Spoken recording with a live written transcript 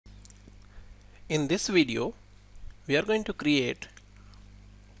In this video, we are going to create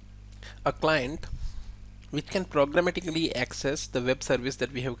a client which can programmatically access the web service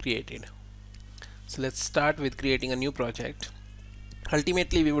that we have created. So let's start with creating a new project.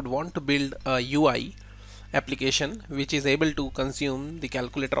 Ultimately, we would want to build a UI application which is able to consume the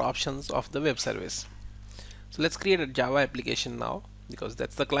calculator options of the web service. So let's create a Java application now because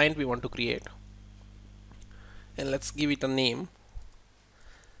that's the client we want to create. And let's give it a name,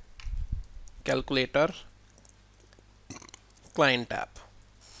 calculator client app.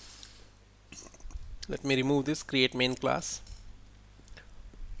 Let me remove this, create main class.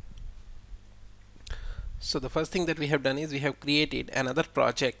 So the first thing that we have done is we have created another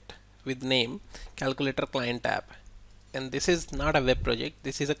project with name calculator client app, and this is not a web project,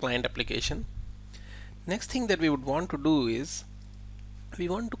 this is a client application. Next thing that we would want to do is we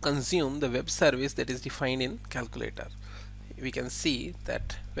want to consume the web service that is defined in calculator. We can see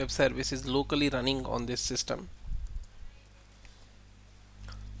that web service is locally running on this system.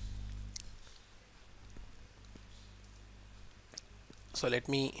 So let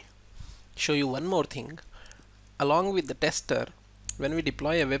me show you one more thing. Along with the tester, when we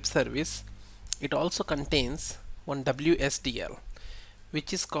deploy a web service, it also contains one WSDL,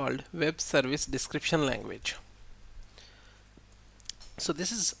 which is called Web Service Description Language. So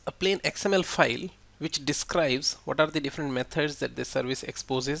this is a plain XML file which describes what are the different methods that the service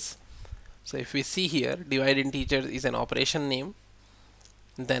exposes. So if we see here, divide integer is an operation name,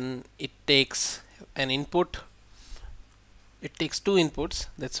 then it takes an input. It takes two inputs,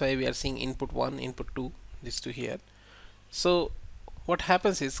 that's why we are seeing input 1, input 2, these two here. So what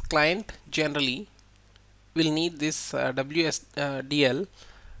happens is client generally will need this WSDL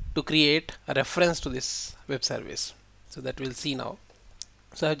to create a reference to this web service. So that we'll see now.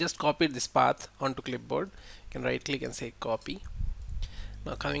 So I've just copied this path onto clipboard. You can right click and say copy.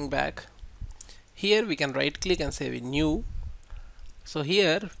 Now coming back, here we can right click and say new. So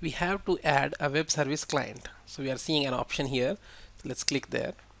here we have to add a web service client. So we are seeing an option here. So let's click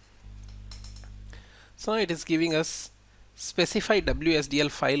there. So it is giving us specify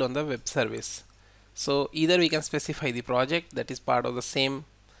WSDL file on the web service. So either we can specify the project that is part of the same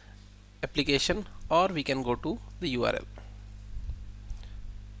application, or we can go to the URL.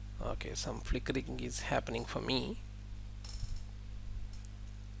 Okay, some flickering is happening for me.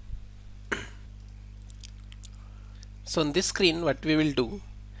 So on this screen, what we will do,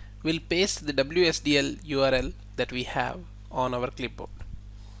 we'll paste the WSDL URL that we have on our clipboard.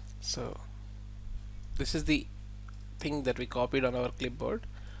 So this is the thing that we copied on our clipboard.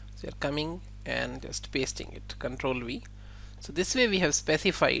 So you're coming and just pasting it, Control V. So this way we have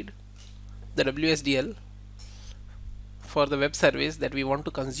specified the WSDL for the web service that we want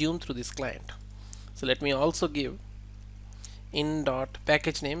to consume through this client. So let me also give in dot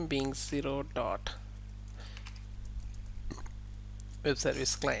package name being 0 dot web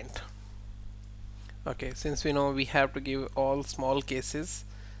service client. Okay, since we know we have to give all small cases,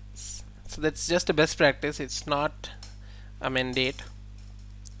 so that's just a best practice, it's not a mandate.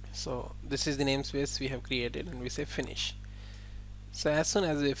 So this is the namespace we have created, and we say finish. So as soon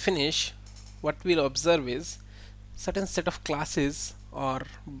as we finish, what we'll observe is certain set of classes or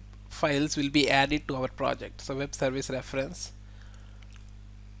files will be added to our project. So web service reference.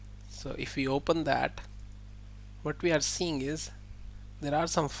 So if we open that, what we are seeing is there are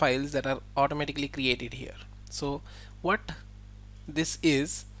some files that are automatically created here. So what this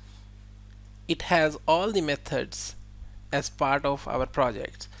is, it has all the methods as part of our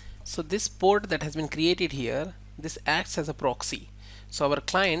project. So this port that has been created here, this acts as a proxy. So our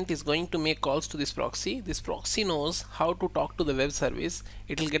client is going to make calls to this proxy. This proxy knows how to talk to the web service.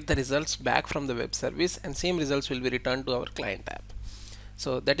 It will get the results back from the web service, and same results will be returned to our client app.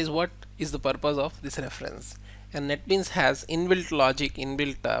 So that is what is the purpose of this reference. And NetBeans has inbuilt logic,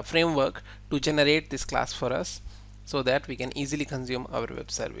 inbuilt framework to generate this class for us so that we can easily consume our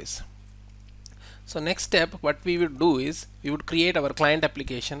web service. So next step, what we would do is we would create our client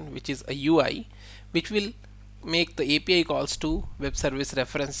application, which is a UI, which will make the API calls to web service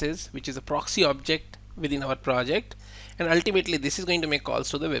references, which is a proxy object within our project, and ultimately this is going to make calls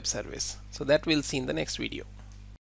to the web service. So that we'll see in the next video.